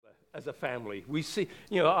as a family. We see,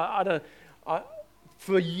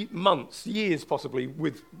 for months, years possibly,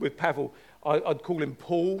 with Pavel, I'd call him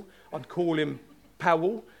Paul, I'd call him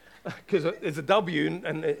Powell, because there's a W,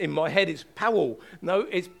 and in my head it's Powell. No,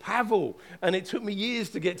 it's Pavel, and it took me years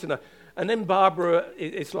to get to know. And then Barbara,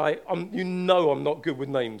 it's like, I'm not good with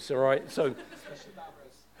names, all right? So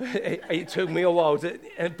it took me a while.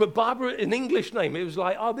 But Barbara, an English name, it was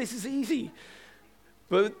like, oh, this is easy.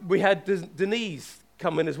 But we had Denise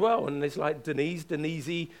come in as well, and it's like Denise,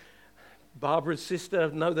 Barbara's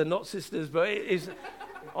sister. No, they're not sisters, but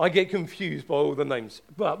I get confused by all the names.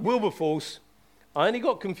 But Wilberforce, I only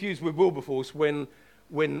got confused with Wilberforce when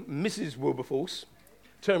Mrs. Wilberforce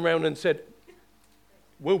turned around and said,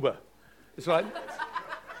 Wilbur. It's like,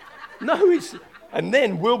 no, it's... And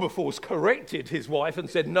then Wilberforce corrected his wife and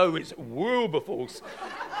said, no, it's Wilberforce.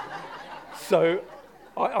 So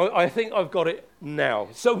I think I've got it now.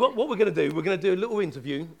 So what we're going to do, we're going to do a little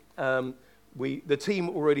interview. The team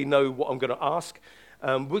already know what I'm going to ask.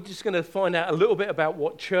 We're just going to find out a little bit about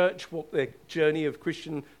what their journey of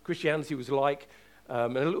Christianity was like,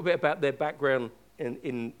 and a little bit about their background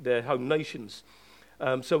in their home nations.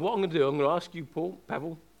 So what I'm going to do, I'm going to ask you,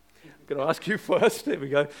 Pavel. I'm going to ask you first. There we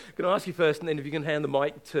go. I'm going to ask you first, and then if you can hand the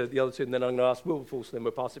mic to the other two, and then I'm going to ask Wilberforce, and then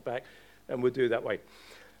we'll pass it back, and we'll do it that way.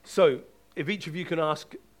 So if each of you can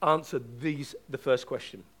answer the first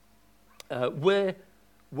question. Were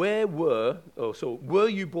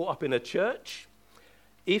you brought up in a church?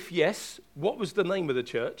 If yes, what was the name of the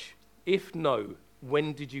church? If no,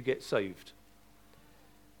 when did you get saved?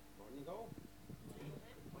 Morning, all.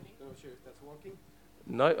 Not sure if that's working.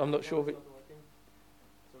 No, I'm not sure if it...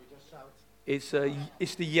 So we just shout.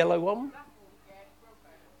 It's the yellow one.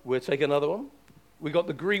 We'll take another one. We got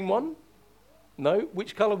the green one. No,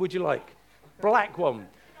 which colour would you like? Black one.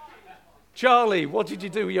 Charlie, what did you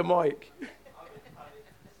do with your mic?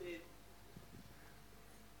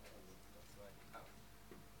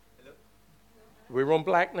 We're on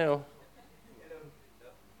black now.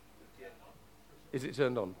 Is it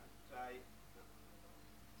turned on?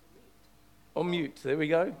 On mute. There we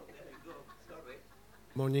go.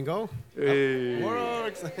 Morning, all. Hey.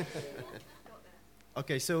 Works.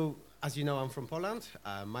 Okay, so as you know, I'm from Poland.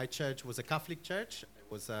 My church was a Catholic church.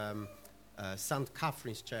 It was St.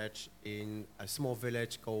 Catherine's Church in a small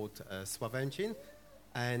village called Sławęcin,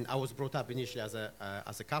 and I was brought up initially as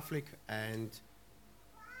a Catholic and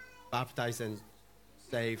baptized and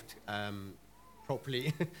saved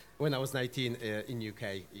properly when I was 19 in UK,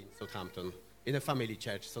 in Southampton, in a family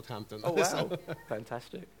church, Southampton. Oh, wow.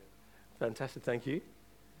 Fantastic. Thank you.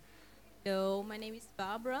 Hello, my name is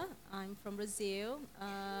Barbara. I'm from Brazil.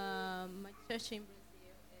 My church in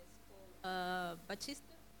Brazil is called Baptist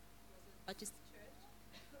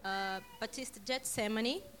Church. Baptist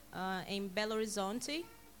Getsemane in Belo Horizonte,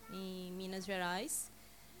 in Minas Gerais.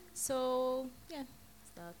 So, yeah,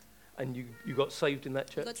 that's that. And you got saved in that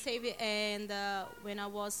church? Got saved, and when I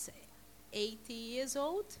was 80 years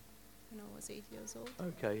old.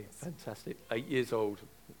 Okay, fantastic. 8 years old.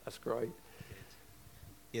 That's great.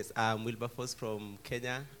 Yes, I'm Wilberforce from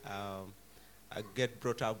Kenya. I get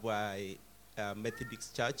brought up by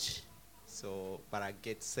Methodist Church, but I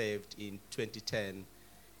get saved in 2010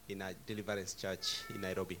 in a Deliverance Church in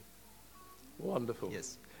Nairobi. Wonderful.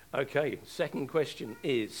 Yes. Okay, second question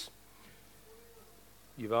is,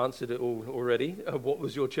 you've answered it all already. What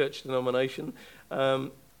was your church denomination?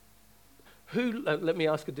 Let me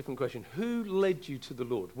ask a different question. Who led you to the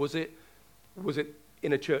Lord? Was it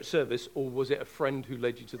in a church service, or was it a friend who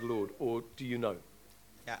led you to the Lord, or do you know?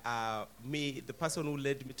 The person who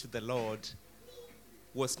led me to the Lord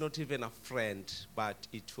was not even a friend, but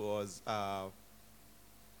it was,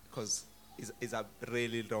 because it's a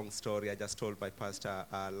really long story I just told my pastor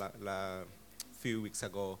a few weeks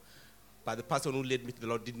ago. But the person who led me to the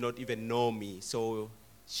Lord did not even know me. So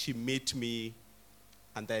she met me,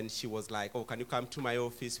 and then she was like, oh, can you come to my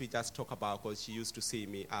office? We just talk about, because she used to see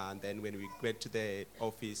me. And then when we went to the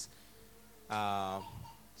office,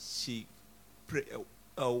 she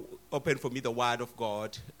opened for me the word of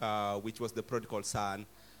God, which was the prodigal son.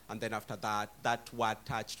 And then after that word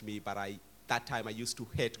touched me. But that time I used to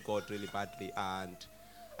hate God really badly. And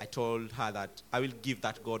I told her that I will give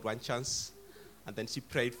that God one chance. And then she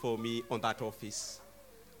prayed for me on that office.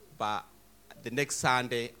 But the next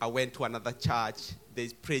Sunday, I went to another church. They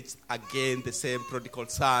preached again the same prodigal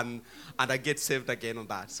son, and I get saved again on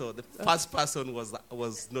that. So the first person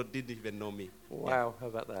didn't even know me. Wow, how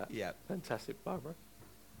about that? Yeah. Fantastic. Barbara?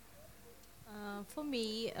 For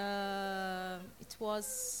me, it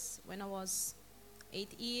was when I was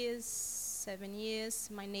 7 years,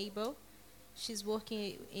 my neighbor, she's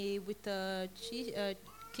working with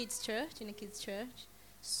kids church, in a kids church.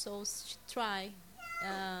 So she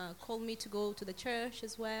called me to go to the church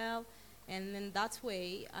as well. And in that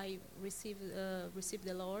way, I received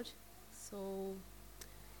the Lord. So,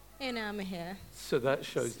 and I'm here. So that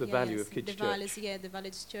shows the value of kids' church. The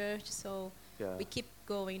values church. So we keep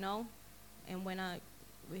going, And when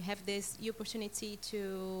we have this opportunity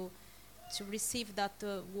to receive that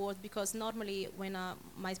word, because normally when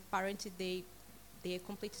my parents they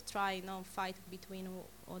completely try, fight between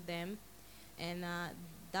all them, and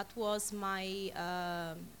that was my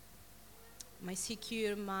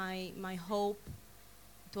secure, my hope.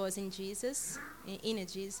 It was in Jesus, in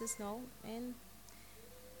Jesus, and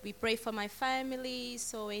we pray for my family.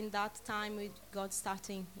 So in that time, God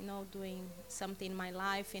starting, doing something in my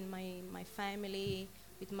life, in my family,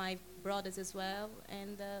 with my brothers as well,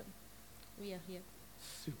 and we are here.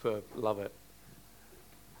 Superb, love it.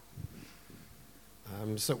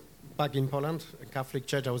 So back in Poland, a Catholic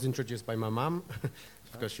church, I was introduced by my mom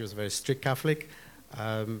because she was a very strict Catholic.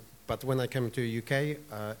 But when I came to UK,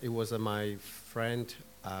 it was my friend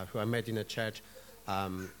who I met in a church.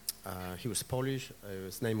 He was Polish.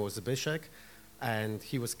 His name was Zbyszek, and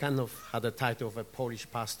he was kind of had the title of a Polish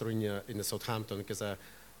pastor in Southampton, because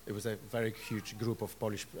it was a very huge group of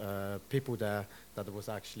Polish people there that was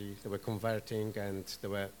actually, they were converting and they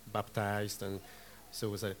were baptized, and so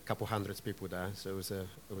it was a couple hundred people there. So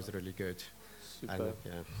it was really good. Super.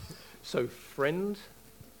 And, So friend,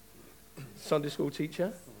 Sunday school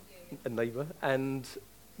teacher, a neighbour, and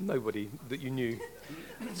nobody that you knew.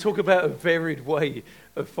 Talk about a varied way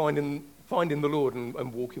of finding the Lord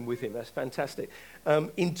and walking with him. That's fantastic.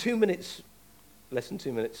 In 2 minutes, less than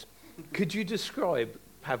 2 minutes, could you describe,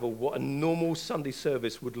 Pavel, what a normal Sunday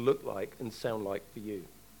service would look like and sound like for you?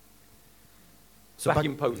 So back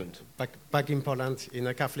in Poland. Back in Poland, in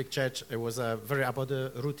a Catholic church, it was very about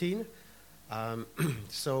the routine.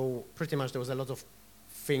 So pretty much there was a lot of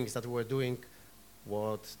things that we were doing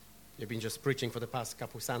what you've been just preaching for the past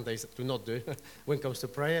couple Sundays to not do when it comes to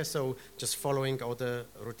prayer. So just following all the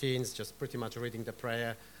routines, just pretty much reading the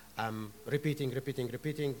prayer,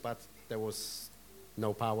 repeating, but there was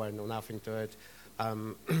no power, no nothing to it.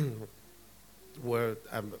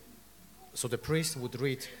 So the priest would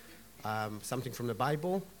read something from the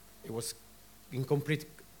Bible. It was in complete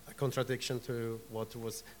contradiction to what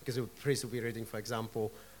was, because the priest would be reading, for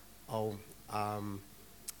example, I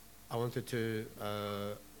wanted to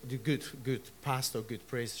the good pastor, good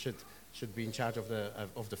priest should be in charge of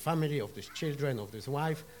the family, of his children, of his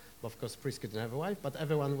wife. Of course, priest couldn't have a wife, but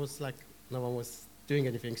everyone was like, no one was doing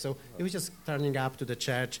anything. So it was just turning up to the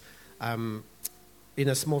church. In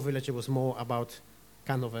a small village, it was more about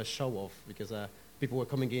kind of a show-off, because people were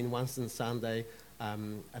coming in once on Sunday.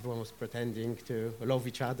 Everyone was pretending to love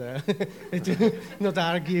each other, to not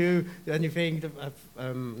argue, anything,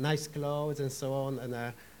 nice clothes and so on,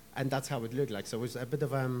 and that's how it looked like. So it was a bit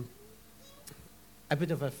of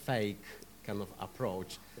a fake kind of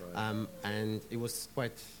approach, right. And it was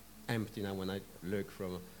quite empty now when I look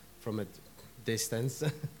from a distance.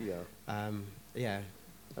 Yeah. Yeah.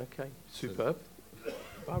 Okay. Superb.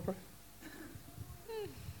 Barbara.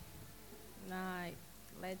 Right.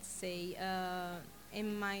 Let's say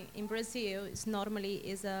in Brazil,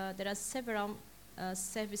 there are several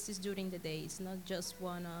services during the day. It's not just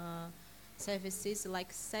one services,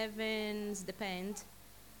 like 7, depend.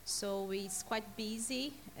 So it's quite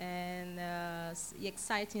busy and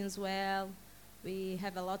exciting as well. We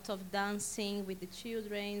have a lot of dancing with the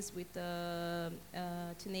children, with the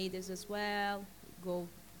teenagers as well. Go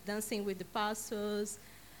dancing with the pastors.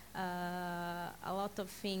 A lot of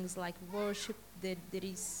things like worship. There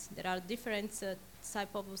are different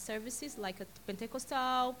type of services, like a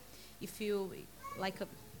Pentecostal. If you like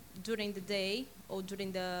during the day or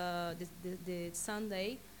during the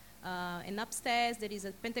Sunday, and upstairs there is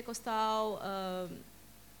a Pentecostal,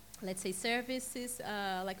 let's say services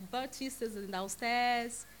like Baptists, and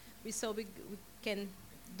downstairs we can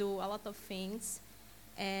do a lot of things,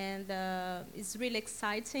 and it's really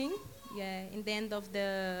exciting. Yeah, in the end of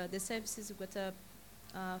the services, we got a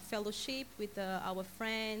fellowship with our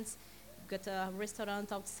friends. We got a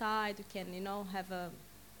restaurant outside. We can, have a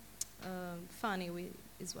funny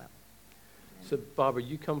as well. So, Barbara,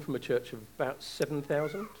 you come from a church of about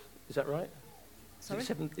 7,000. Is that right? Sorry?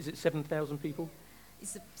 Is it 7,000 people?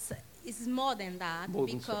 It's more than that, more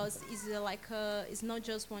than because it's it's not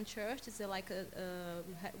just one church. It's we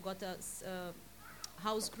got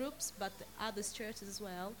house groups, but other churches as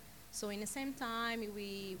well. So in the same time,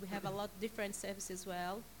 we have a lot of different services as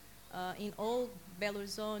well. In all Belo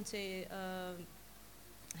Horizonte,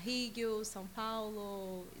 Rio, São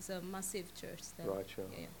Paulo is a massive church there. Right, sure.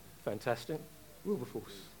 Yeah. Fantastic.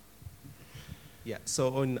 Wilberforce. Yeah,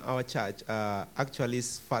 so in our church, actually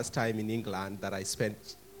it's first time in England that I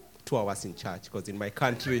spent 2 hours in church, because in my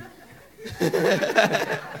country,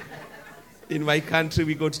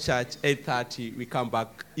 we go to church 8:30, we come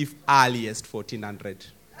back, if earliest, 1400.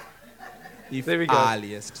 If there we go.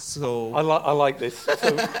 Earliest. So I like this.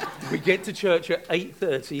 So we get to church at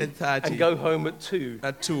 8:30 and go home at 2.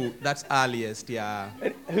 At 2, that's earliest, yeah.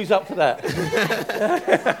 And who's up for that?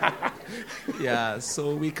 Yeah,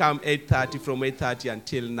 so we come 8:30, from 8:30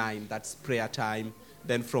 until 9, that's prayer time.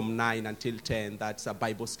 Then from 9 until 10, that's a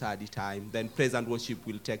Bible study time. Then praise and worship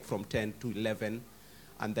will take from 10 to 11.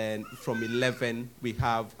 And then from 11, we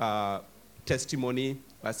have testimony,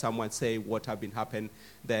 where someone say what have been happened.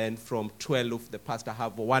 Then from 12, the pastor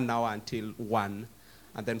have 1 hour until 1.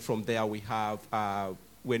 And then from there, we have,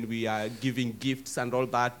 when we are giving gifts and all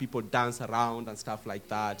that, people dance around and stuff like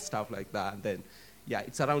that. And then, yeah,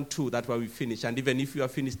 it's around 2, that's where we finish. And even if you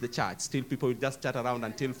have finished the church, still people will just chat around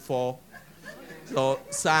until 4. So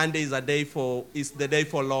Sunday is the day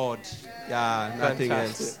for Lord. Yeah, nothing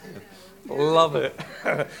else. Love it.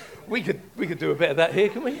 We could do a bit of that here,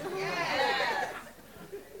 can we?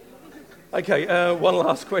 Okay, one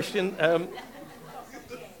last question.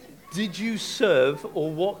 Did you serve, or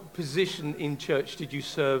what position in church did you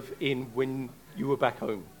serve in when you were back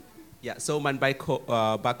home? Yeah, so back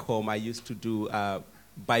home, I used to do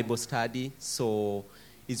Bible study. So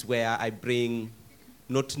it's where I bring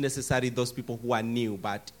not necessarily those people who are new,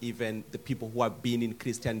 but even the people who have been in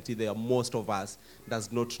Christianity. There are most of us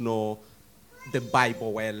does not know the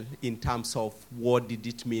Bible well, in terms of what did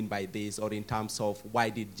it mean by this, or in terms of why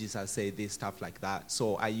did Jesus say this, stuff like that.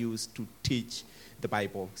 So I used to teach the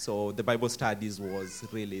Bible. So the Bible studies was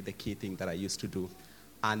really the key thing that I used to do.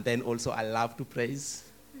 And then also I love to praise.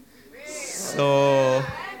 So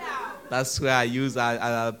that's where I use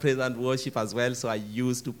praise and worship as well. So I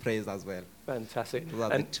used to praise as well. Fantastic. Those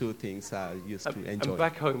are the 2 things I used to enjoy. And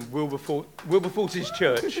back home, Wilberforce's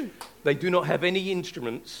church, they do not have any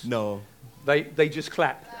instruments. No. They just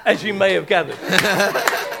clap, as you may have gathered.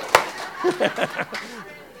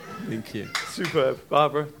 Thank you. Superb.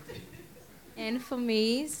 Barbara? And for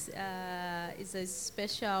me, it's a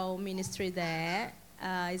special ministry there.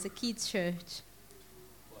 It's a kids' church.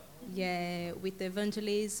 Yeah, with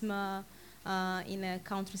evangelism in a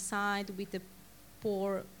countryside, with the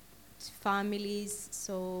poor families.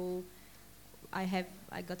 So I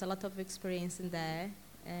got a lot of experience in there,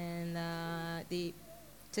 and the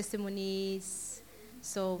testimonies.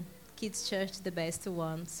 So kids' church, the best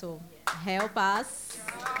one. So help us.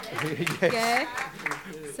 Yes. Yeah.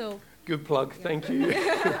 So. Good plug, thank you.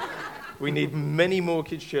 We need many more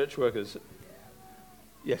kids' church workers.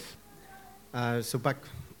 Yes. So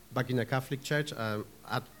back in the Catholic Church, I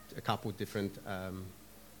had a couple different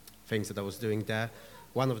things that I was doing there.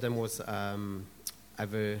 One of them was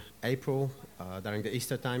every April, during the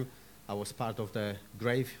Easter time, I was part of the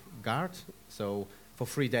grave guard. So for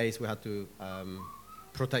 3 days we had to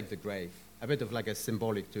protect the grave. A bit of like a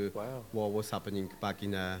symbolic to what was happening back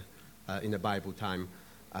in the Bible time.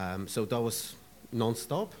 So that was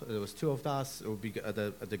non-stop. There was 2 of us. It would be at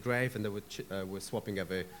the grave, and they were swapping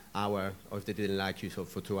every hour, or if they didn't like you, so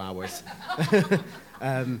for 2 hours.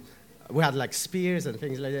 We had like spears and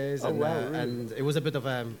things like this, and it was a bit of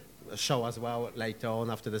a show as well later on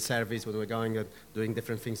after the service when we were going and doing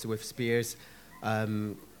different things with spears.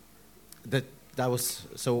 That was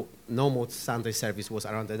so normal Sunday service was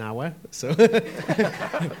around an hour. So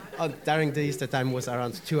during the Easter time was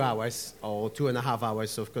around 2 hours or 2.5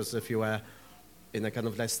 hours. So of course, if you were in a kind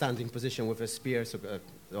of like standing position with a spear, so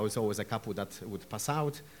there was always a couple that would pass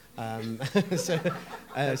out. So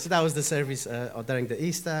that was the service during the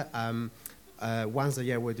Easter. Once a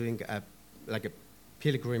year, we're doing a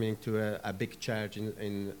pilgriming to a big church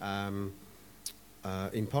in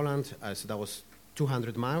Poland. So that was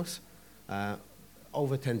 200 miles.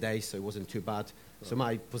 Over 10 days, so it wasn't too bad. So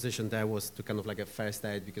my position there was to kind of like a first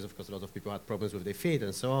aid, because of course a lot of people had problems with their feet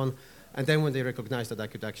and so on. And then when they recognized that I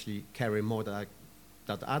could actually carry more than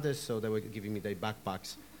others, so they were giving me their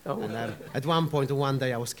backpacks. Oh. And at one point, one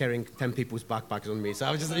day, I was carrying 10 people's backpacks on me. So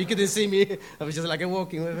I was just, you couldn't see me. I was just like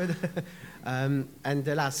walking with it. And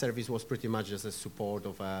the last service was pretty much just a support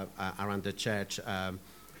of around the church.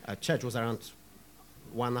 A church was around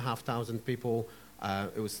 1,500 people.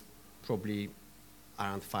 It was probably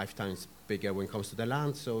around 5 times bigger when it comes to the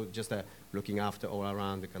land, so just looking after all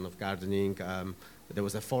around, the kind of gardening. There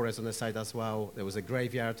was a forest on the side as well. There was a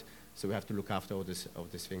graveyard, so we have to look after all these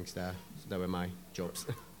things there. So that were my jobs.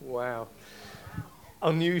 Wow.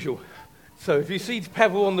 Unusual. So if you see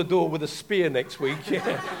Pavel on the door with a spear next week,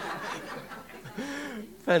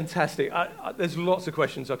 Fantastic. There's lots of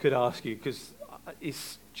questions I could ask you because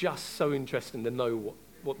it's just so interesting to know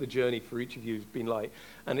what the journey for each of you has been like.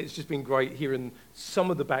 And it's just been great hearing some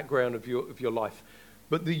of the background of your life.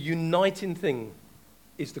 But the uniting thing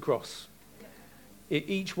is the cross.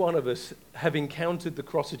 Each one of us have encountered the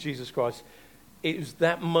cross of Jesus Christ. It was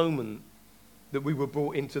that moment that we were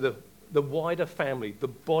brought into the wider family, the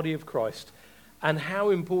body of Christ, and how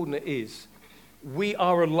important it is. We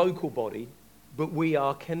are a local body, but we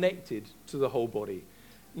are connected to the whole body.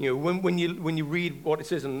 You know, when you read what it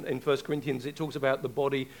says in 1 Corinthians, it talks about the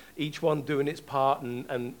body, each one doing its part,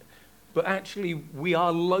 but actually we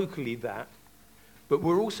are locally that, but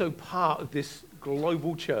we're also part of this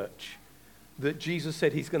global church that Jesus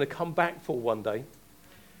said he's going to come back for one day.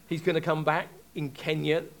 He's going to come back in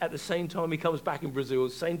Kenya at the same time he comes back in Brazil,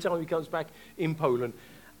 the same time he comes back in Poland,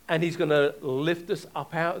 and he's going to lift us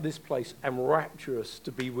up out of this place and rapture us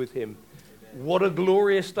to be with him. What a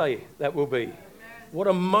glorious day that will be. What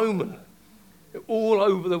a moment all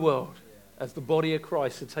over the world as the body of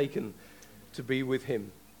Christ are taken to be with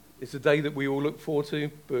him. It's a day that we all look forward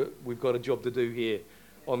to, but we've got a job to do here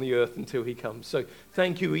on the earth until he comes. So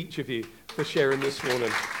thank you, each of you, for sharing this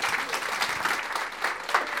morning.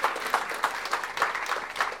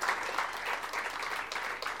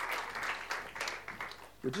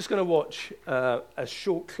 We're just going to watch a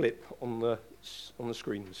short clip on the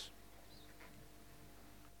screens.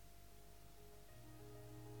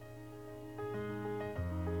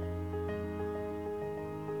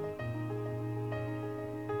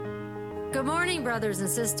 Good morning, brothers and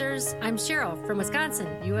sisters. I'm Cheryl from Wisconsin,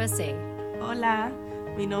 USA. Hola,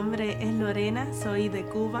 mi nombre es Lorena, soy de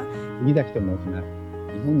Cuba. 飯崎と申します。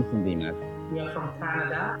日本に住んでいます。We are from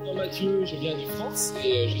Canada. Mathieu, je viens de France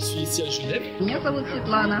et je suis ici à Genève. Меня зовут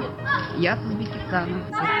Светлана. Я с Узбекистана.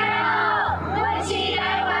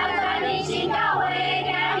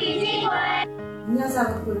 Меня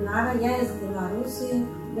зовут Гульнара, я из Беларуси,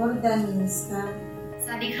 города Минска. ส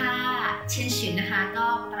วัสดีค่ะชื่อฉินนะคะก็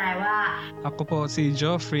แปลว่า Ako po si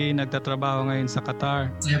Geoffrey, nagtatrabaho ngayon sa Qatar.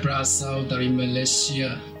 Ich abraço dari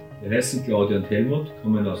Malaysia. Jeg heter Claudia und Helmut,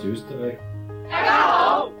 kommen aus Österreich. 大家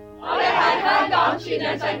好，我哋係香港全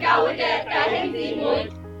能神教會嘅弟兄姊妹。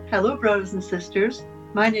Hello, brothers and sisters.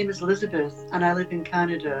 My name is Elizabeth, and I live in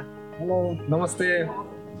Canada. Hello, namaste.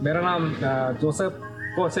 मेरा नाम Joseph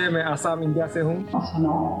कोचे मैं Assam India से हूँ.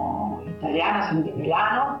 Sono italiana, sono di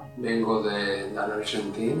Milano. Vengo dalla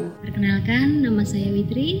Argentina. Perkenalkan, nama saya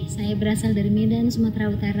Witri. Saya berasal dari Medan,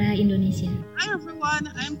 Sumatera Utara, Indonesia. Hi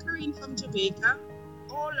everyone, I'm Karine from Jamaica.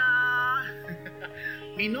 Hola.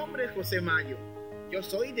 Mi nombre es José Mayo. Yo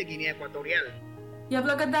soy de Guinea Ecuatorial. Я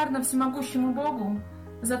благодарна всемогущему Богу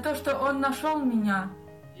за то, что Он нашел меня.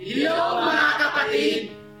 Hello mga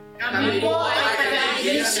kapatid! Kami po ay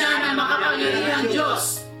taga-iglesia ng makapangyarihang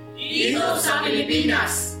Diyos dito sa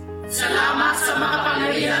Pilipinas. Salamat sa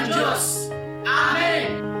makapangyarihang Diyos.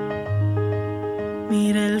 Amen!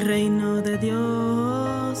 Mira el reino de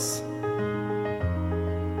Dios.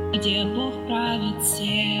 Где Бог правит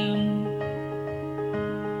всем.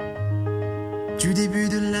 Du début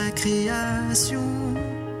de la création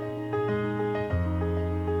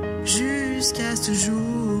jusqu'à ce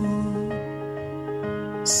jour.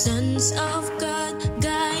 Sons of God,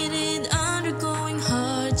 guided, undergoing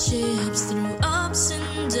hardships through ups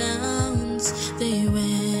and downs, they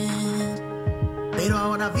went. Pero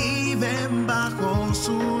ahora viven bajo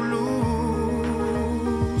su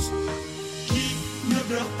luz. Qui ne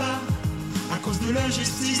pleure pas à cause de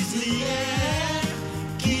l'injustice d'hier?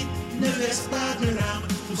 Qui ne verse pas de larmes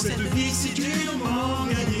pour cette vie si durement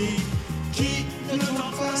gagnée? Qui ne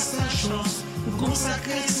tente pas sa chance pour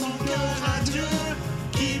consacrer son cœur à Dieu?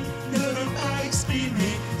 Qui ne veut pas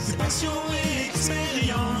exprimer ses passions et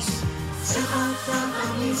expériences? Siapa sama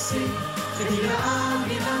misi ketika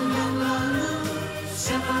aliran yang lalu?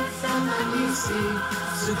 Siapa sama misi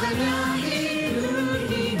sukanya hidup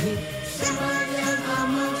ini? Siapa yang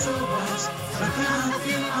aman coba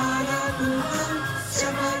berkafir ada Tuhan?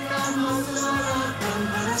 Siapa yang mengutarakan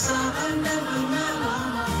perasaan dan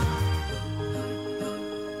pengalaman?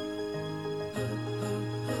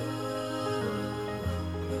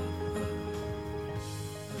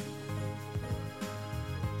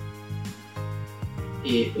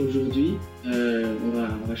 Et aujourd'hui,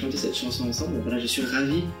 on va chanter cette chanson ensemble. Voilà, je suis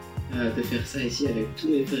ravie de faire ça ici avec tous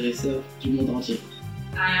mes frères et sœurs du monde entier.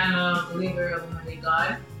 I am a believer of Almighty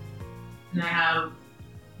God, and I have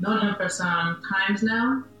known Him for some times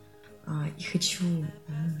now. И хочу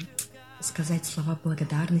сказать слова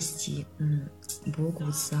благодарности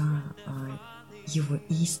Богу за Его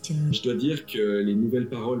истину. Je dois dire que les nouvelles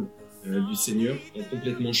paroles du Seigneur ont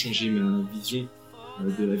complètement changé ma vision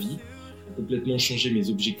de la vie, a complètement changé mes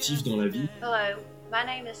objectifs dans la vie. Hello, my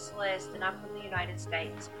name is Celeste and I'm from the United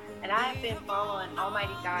States, and I have been following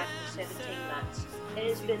Almighty God for 17 months. It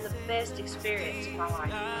has been the best experience of my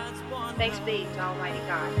life. Thanks be to Almighty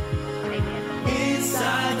God. Amen.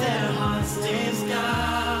 Inside their hearts stands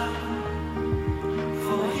God,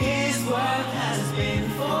 for His word has been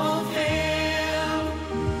fulfilled.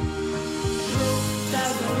 Who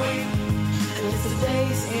doesn't weep against the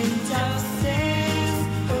day's injustice?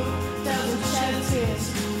 Who doesn't shed tears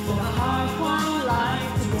for the hard-won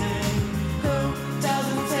life today? Who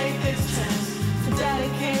doesn't take this chance to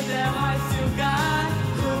dedicate their hearts to God?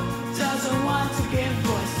 Who doesn't want to give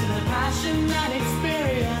voice to the passion and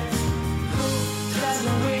experience? Who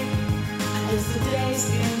doesn't weep against the day's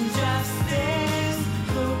injustice?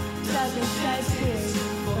 Who doesn't shed tears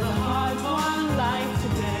for the hard-won life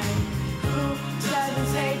today? Who doesn't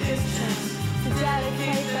take this chance to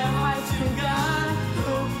dedicate their hearts to God?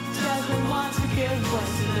 Who doesn't want to give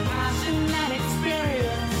voice to the passion and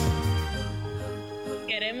experience?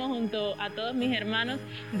 Queremos junto a todos mis hermanos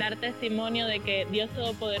dar testimonio de que Dios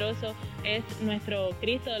Todopoderoso es nuestro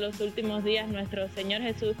Cristo de los últimos días, nuestro Señor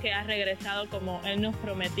Jesús que ha regresado como Él nos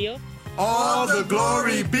prometió. All the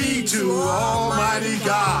glory be to Almighty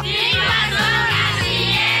God.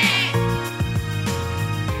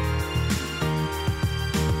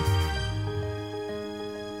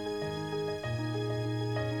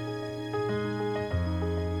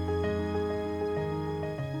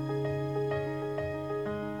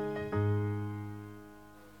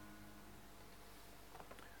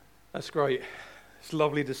 That's great. It's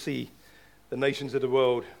lovely to see the nations of the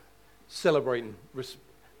world celebrating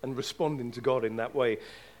and responding to God in that way.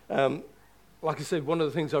 Like I said, one of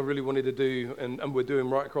the things I really wanted to do, and we're doing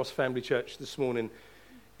right across Family Church this morning,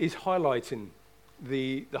 is highlighting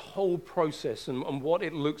the whole process and what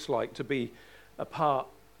it looks like to be a part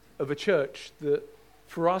of a church that,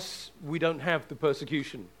 for us, we don't have the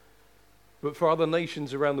persecution. But for other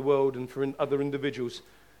nations around the world and for other individuals,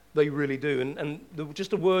 they really do. And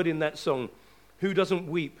just a word in that song, who doesn't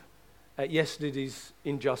weep at yesterday's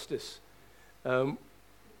injustice? Who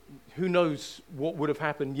knows what would have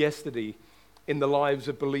happened yesterday in the lives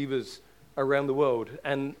of believers around the world?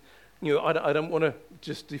 And you know, I don't want to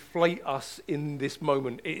just deflate us in this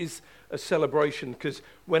moment. It is a celebration, because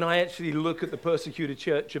when I actually look at the persecuted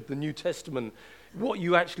church of the New Testament, what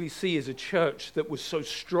you actually see is a church that was so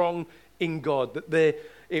strong in God that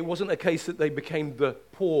it wasn't a case that they became the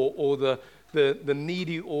poor or the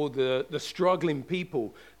needy or the struggling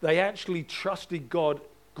people. They actually trusted God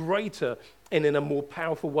greater and in a more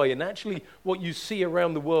powerful way. And actually what you see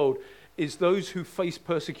around the world is those who face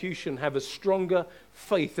persecution have a stronger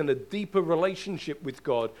faith and a deeper relationship with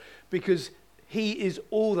God, because He is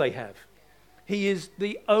all they have. He is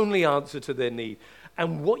the only answer to their need.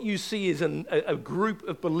 And what you see is a group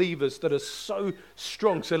of believers that are so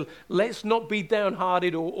strong. So let's not be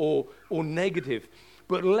downhearted or negative,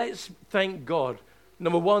 but let's thank God,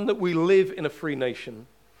 number one, that we live in a free nation,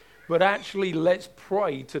 but actually let's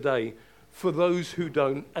pray today for those who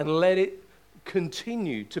don't, and let it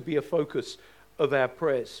continue to be a focus of our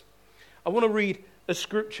prayers. I want to read a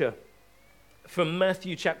scripture from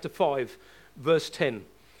Matthew chapter 5, verse 10.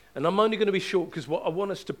 And I'm only going to be short because I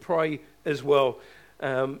want us to pray as well.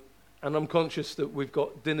 And I'm conscious that we've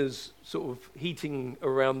got dinners sort of heating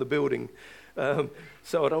around the building.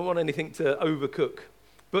 So I don't want anything to overcook.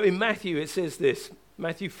 But in Matthew it says this,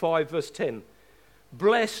 Matthew 5 verse 10.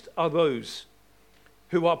 Blessed are those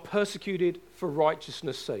who are persecuted for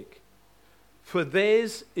righteousness' sake, for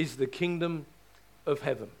theirs is the kingdom of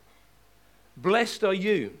heaven. Blessed are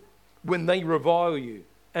you when they revile you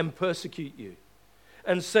and persecute you,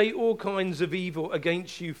 and say all kinds of evil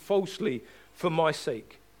against you falsely for my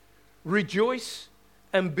sake. Rejoice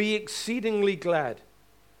and be exceedingly glad,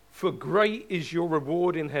 for great is your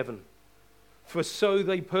reward in heaven. For so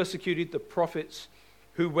they persecuted the prophets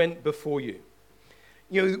who went before you.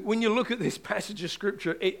 You know, when you look at this passage of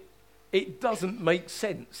scripture, it doesn't make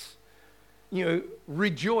sense. You know,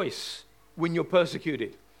 rejoice when you're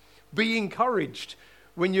persecuted. Be encouraged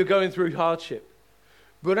when you're going through hardship.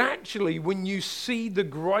 But actually, when you see the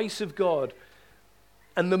grace of God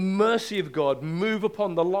and the mercy of God move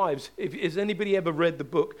upon the lives, has anybody ever read the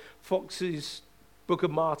book, Fox's Book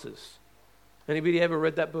of Martyrs? Anybody ever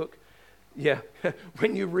read that book? Yeah.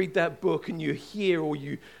 When you read that book and you hear or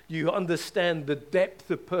you understand the depth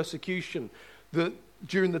of persecution that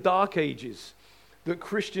during the Dark Ages that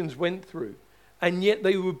Christians went through, and yet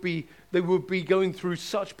they would be going through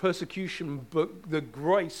such persecution, but the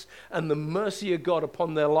grace and the mercy of God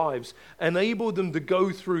upon their lives enabled them to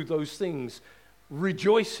go through those things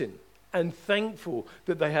rejoicing and thankful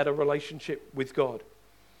that they had a relationship with God.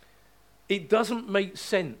 It doesn't make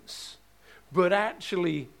sense, but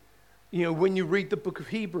actually, you know, when you read the book of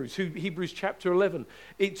Hebrews, Hebrews chapter 11,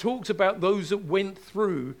 it talks about those that went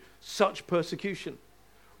through such persecution.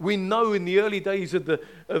 We know in the early days of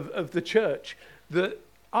the church that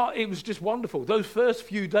it was just wonderful. Those first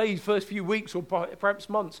few days, first few weeks, or perhaps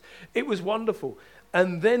months, it was wonderful.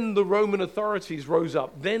 And then the Roman authorities rose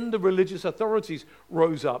up. Then the religious authorities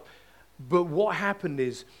rose up. But what happened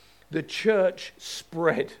is the church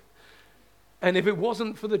spread. And if it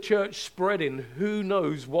wasn't for the church spreading, who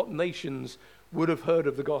knows what nations would have heard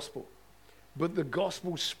of the gospel. But the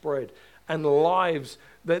gospel spread, and they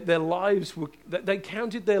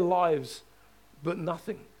counted their lives but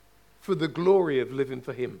nothing for the glory of living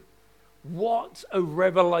for him. What a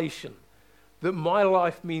revelation that my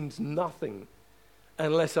life means nothing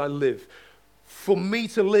unless I live. For me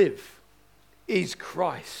to live is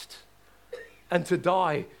Christ, and to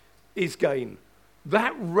die is gain.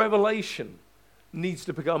 That revelation needs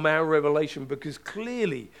to become our revelation, because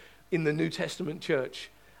clearly in the New Testament church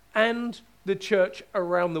and the church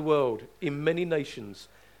around the world in many nations,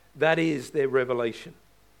 that is their revelation.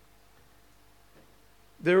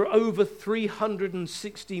 There are over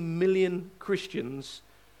 360 million Christians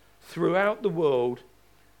throughout the world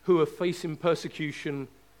who are facing persecution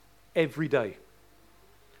every day.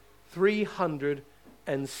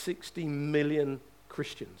 360 million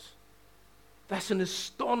Christians. That's an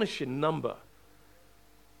astonishing number.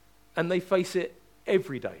 And they face it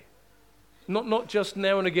every day. Not just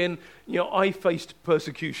now and again. You know, I faced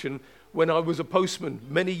persecution when I was a postman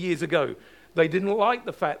many years ago. They didn't like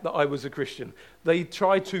the fact that I was a Christian. They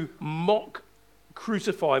tried to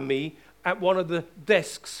crucify me at one of the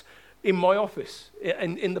desks in my office,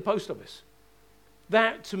 in the post office.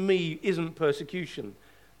 That to me isn't persecution.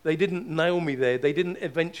 They didn't nail me there. They didn't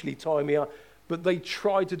eventually tie me up. But they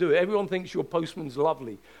tried to do it. Everyone thinks your postman's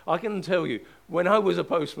lovely. I can tell you, when I was a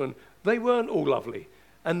postman, they weren't all lovely.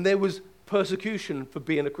 And there was persecution for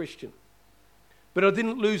being a Christian. But I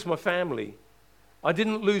didn't lose my family. I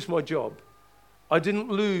didn't lose my job. I didn't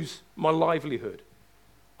lose my livelihood.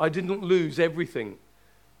 I didn't lose everything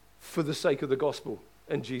for the sake of the gospel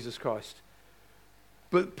and Jesus Christ.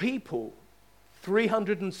 But people,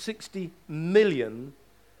 360 million,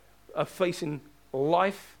 are facing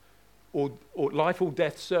life or life or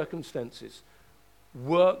death circumstances,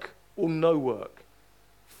 work or no work,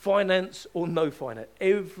 finance or no finance,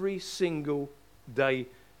 every single day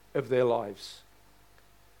of their lives.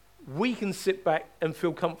 We can sit back and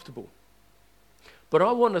feel comfortable. But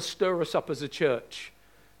I want to stir us up as a church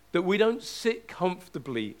that we don't sit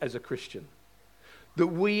comfortably as a Christian, that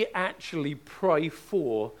we actually pray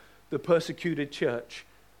for the persecuted church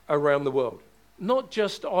around the world, not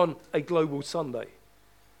just on a global Sunday,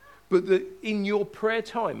 but that in your prayer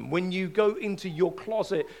time, when you go into your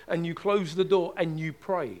closet and you close the door and you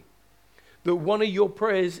pray, that one of your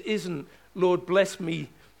prayers isn't, Lord, bless me,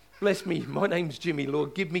 my name's Jimmy,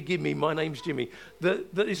 Lord, give me, my name's Jimmy. That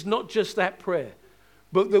it's not just that prayer,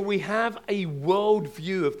 but that we have a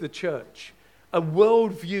worldview of the church, a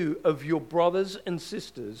worldview of your brothers and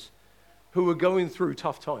sisters who are going through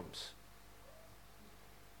tough times.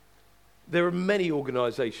 There are many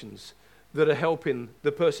organizations that are helping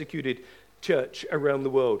the persecuted church around the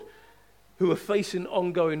world who are facing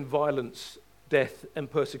ongoing violence, death, and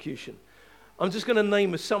persecution. I'm just going to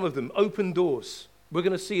name some of them. Open Doors. We're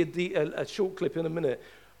going to see a short clip in a minute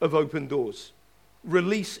of Open Doors.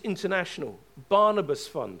 Release International, Barnabas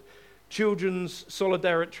Fund, Children's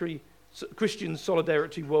Solidarity, Christian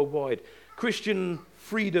Solidarity Worldwide, Christian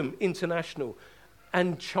Freedom International,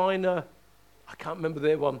 and China, I can't remember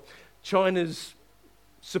their one, China's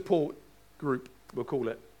support group, we'll call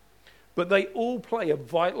it. But they all play a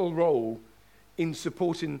vital role in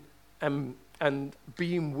supporting and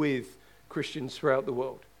being with Christians throughout the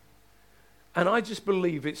world. And I just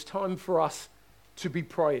believe it's time for us to be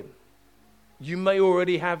praying. You may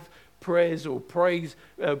already have prayers or prayers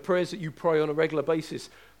that you pray on a regular basis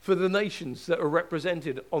for the nations that are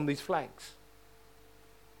represented on these flags.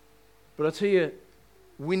 But I tell you,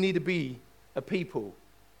 we need to be a people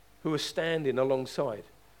who are standing alongside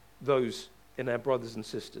those in our brothers and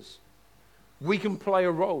sisters. We can play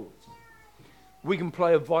a role. We can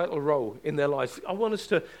play a vital role in their lives. I want us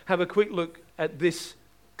to have a quick look at this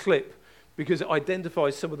clip because it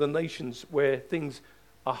identifies some of the nations where things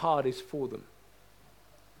are hardest for them.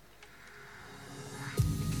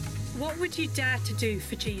 What would you dare to do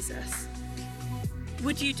for Jesus?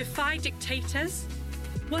 Would you defy dictators,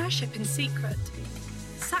 worship in secret,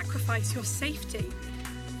 sacrifice your safety?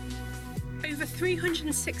 Over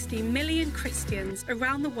 360 million Christians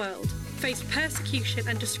around the world face persecution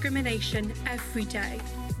and discrimination every day.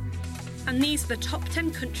 And these are the top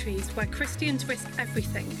 10 countries where Christians risk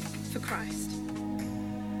everything for Christ.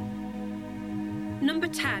 Number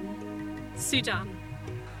 10, Sudan.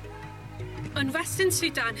 Unrest in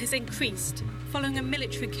Sudan has increased following a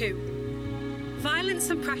military coup.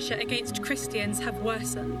 Violence and pressure against Christians have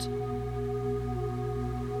worsened.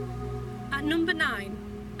 At number 9,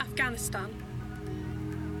 Afghanistan.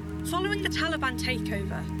 Following the Taliban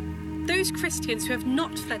takeover, those Christians who have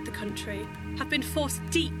not fled the country have been forced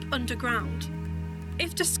deep underground.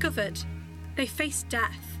 If discovered, they face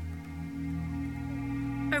death.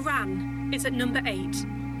 Iran is at number 8.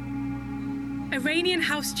 Iranian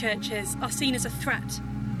house churches are seen as a threat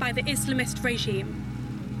by the Islamist regime.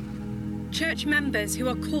 Church members who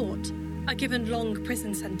are caught are given long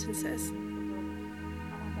prison sentences.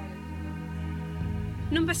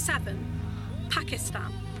 Number 7,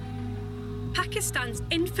 Pakistan. Pakistan's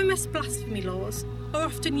infamous blasphemy laws are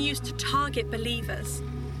often used to target believers.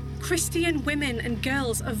 Christian women and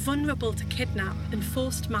girls are vulnerable to kidnap and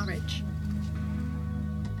forced marriage.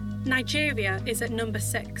 Nigeria is at number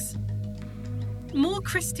 6. More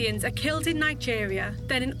Christians are killed in Nigeria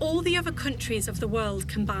than in all the other countries of the world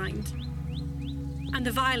combined. And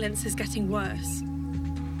the violence is getting worse.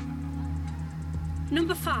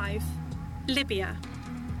 Number 5, Libya.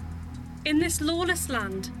 In this lawless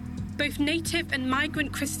land, both native and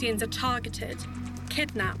migrant Christians are targeted,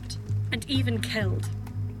 kidnapped, and even killed.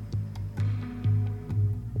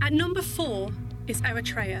 At number 4 is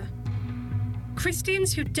Eritrea.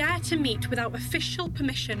 Christians who dare to meet without official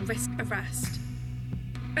permission risk arrest.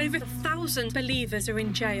 Over 1,000 believers are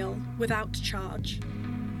in jail without charge.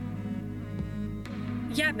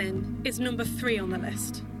 Yemen is number 3 on the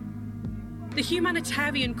list. The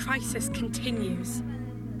humanitarian crisis continues.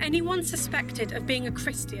 Anyone suspected of being a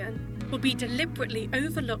Christian will be deliberately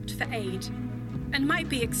overlooked for aid and might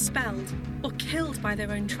be expelled or killed by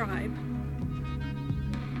their own tribe.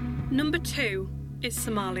 Number 2 is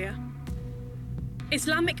Somalia.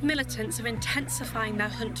 Islamic militants are intensifying their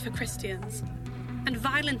hunt for Christians, and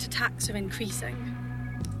violent attacks are increasing.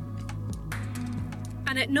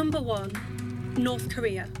 And at number 1, North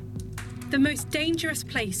Korea, the most dangerous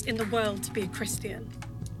place in the world to be a Christian.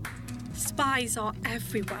 Spies are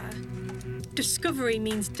everywhere. Discovery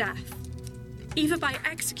means death, either by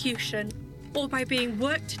execution or by being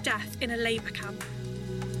worked to death in a labour camp.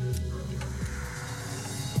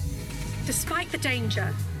 Despite the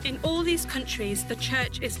danger, in all these countries the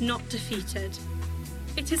church is not defeated.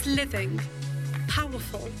 It is living,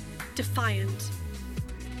 powerful, defiant.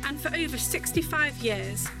 And for over 65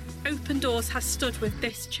 years, Open Doors has stood with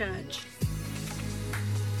this church.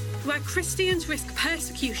 Where Christians risk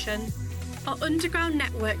persecution, our underground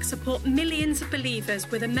networks support millions of believers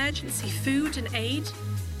with emergency food and aid,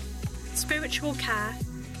 spiritual care,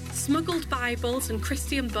 smuggled Bibles and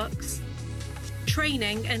Christian books,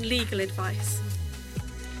 training and legal advice.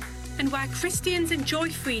 And where Christians enjoy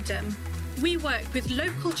freedom, we work with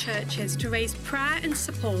local churches to raise prayer and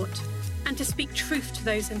support and to speak truth to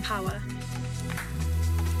those in power.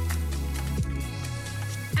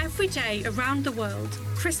 Every day around the world,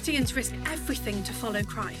 Christians risk everything to follow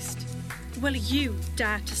Christ. Will you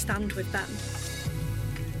dare to stand with them?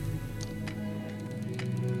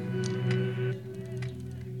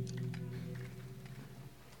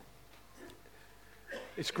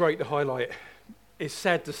 It's great to highlight. It's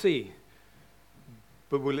sad to see,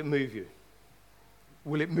 but will it move you?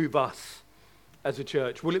 Will it move us as a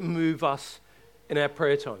church? Will it move us in our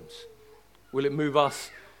prayer times? Will it move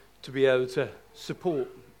us to be able to support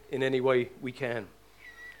in any way we can?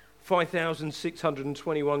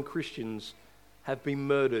 5,621 Christians have been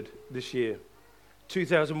murdered this year.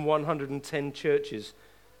 2,110 churches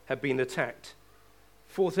have been attacked.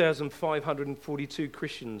 4,542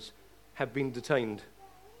 Christians have been detained.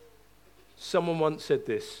 Someone once said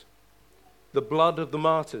this: the blood of the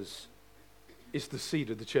martyrs is the seed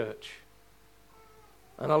of the church.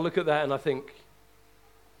 And I look at that and I think,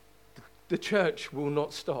 the church will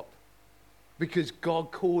not stop, because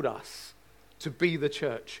God called us to be the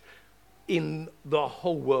church in the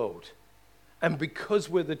whole world. And because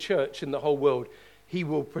we're the church in the whole world, he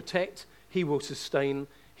will protect, he will sustain,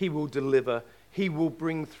 he will deliver, he will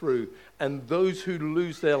bring through. And those who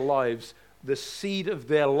lose their lives, the seed of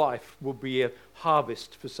their life will be a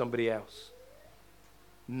harvest for somebody else.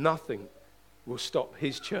 Nothing will stop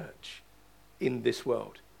his church in this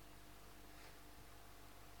world.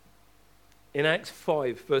 In Acts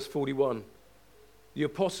 5, verse 41, the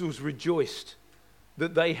apostles rejoiced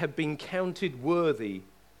that they had been counted worthy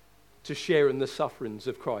to share in the sufferings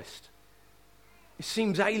of Christ. It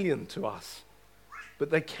seems alien to us, but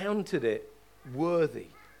they counted it worthy.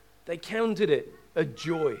 They counted it a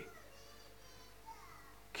joy.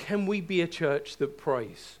 Can we be a church that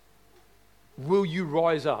prays? Will you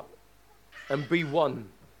rise up and be one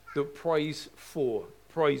that prays for,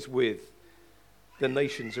 prays with the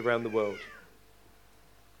nations around the world?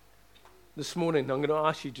 This morning, I'm going to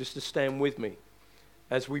ask you just to stand with me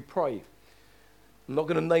as we pray. I'm not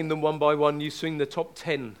going to name them one by one. You've seen the top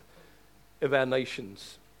 10 of our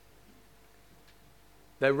nations.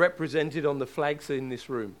 They're represented on the flags in this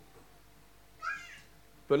room.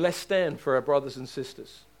 But let's stand for our brothers and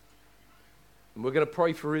sisters. And we're going to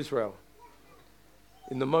pray for Israel.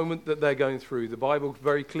 In the moment that they're going through, the Bible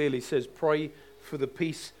very clearly says, pray for the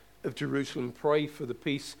peace of Jerusalem. Pray for the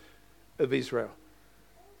peace of Israel.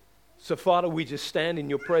 So, Father, we just stand in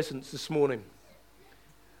your presence this morning.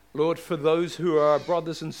 Lord, for those who are our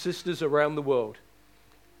brothers and sisters around the world,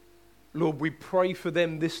 Lord, we pray for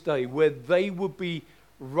them this day where they would be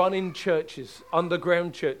running churches,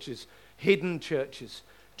 underground churches, hidden churches,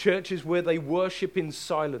 churches where they worship in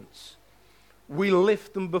silence. We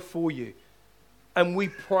lift them before you and we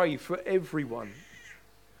pray for everyone.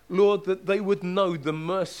 Lord, that they would know the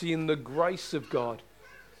mercy and the grace of God,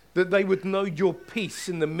 that they would know your peace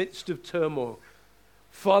in the midst of turmoil.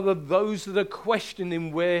 Father, those that are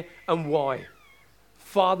questioning where and why,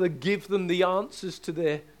 Father, give them the answers to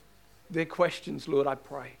their questions, Lord, I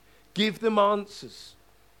pray. Give them answers.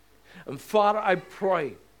 And Father, I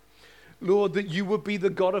pray, Lord, that you would be the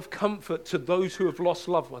God of comfort to those who have lost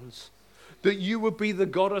loved ones, that you would be the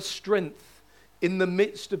God of strength in the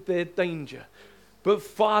midst of their danger. But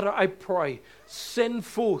Father, I pray, send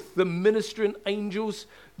forth the ministering angels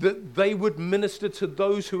that they would minister to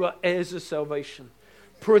those who are heirs of salvation.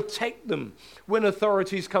 Protect them when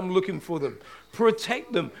authorities come looking for them.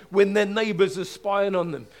 Protect them when their neighbors are spying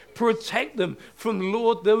on them. Protect them from,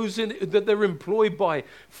 Lord, those that they're employed by.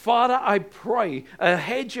 Father, I pray a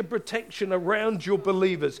hedge of protection around your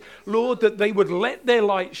believers. Lord, that they would let their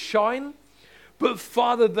light shine, but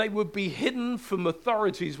Father, they would be hidden from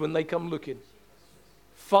authorities when they come looking.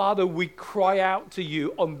 Father, we cry out to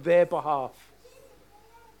you on their behalf.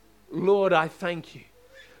 Lord, I thank you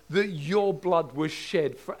that your blood was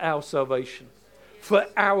shed for our salvation, for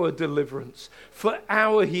our deliverance, for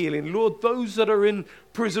our healing. Lord, those that are in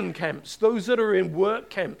prison camps, those that are in work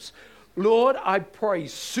camps, Lord, I pray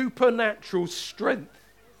supernatural strength.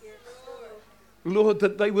 Lord,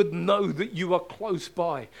 that they would know that you are close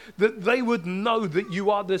by, that they would know that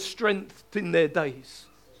you are their strength in their days.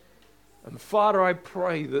 And Father, I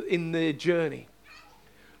pray that in their journey,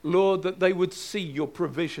 Lord, that they would see your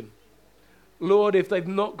provision. Lord, if they've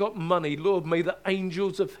not got money, Lord, may the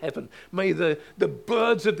angels of heaven, may the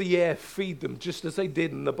birds of the air feed them, just as they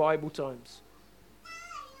did in the Bible times.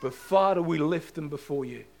 But Father, we lift them before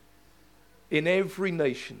you. In every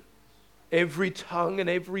nation, every tongue and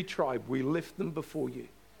every tribe, we lift them before you.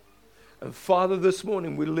 And Father, this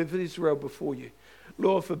morning we lift Israel before you.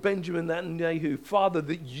 Lord, for Benjamin Netanyahu, Father,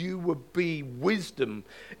 that you would be wisdom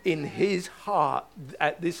in his heart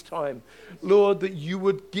at this time. Lord, that you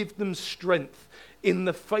would give them strength in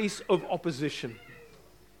the face of opposition.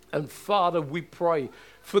 And Father, we pray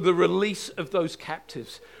for the release of those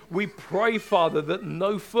captives. We pray, Father, that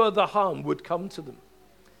no further harm would come to them.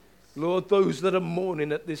 Lord, those that are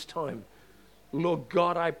mourning at this time, Lord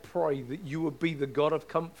God, I pray that you would be the God of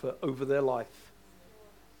comfort over their life.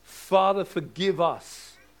 Father, forgive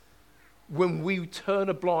us when we turn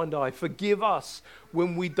a blind eye. Forgive us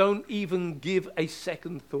when we don't even give a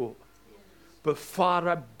second thought. But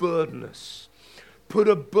Father, burden us. Put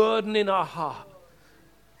a burden in our heart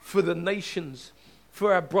for the nations,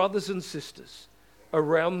 for our brothers and sisters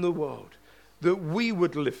around the world, that we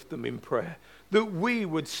would lift them in prayer, that we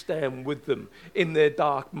would stand with them in their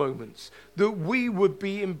dark moments, that we would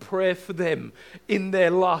be in prayer for them in their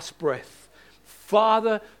last breath.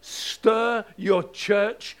 Father, stir your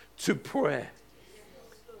church to prayer,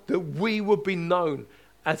 that we would be known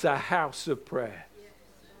as a house of prayer.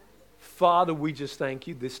 Father, we just thank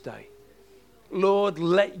you this day. Lord,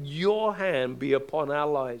 let your hand be upon our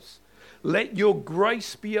lives. Let your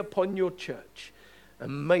grace be upon your church.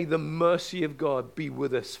 And may the mercy of God be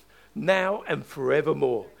with us now and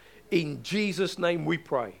forevermore. In Jesus' name we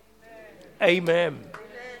pray. Amen.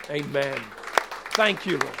 Amen. Thank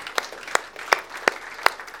you, Lord.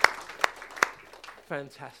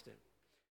 Fantastic.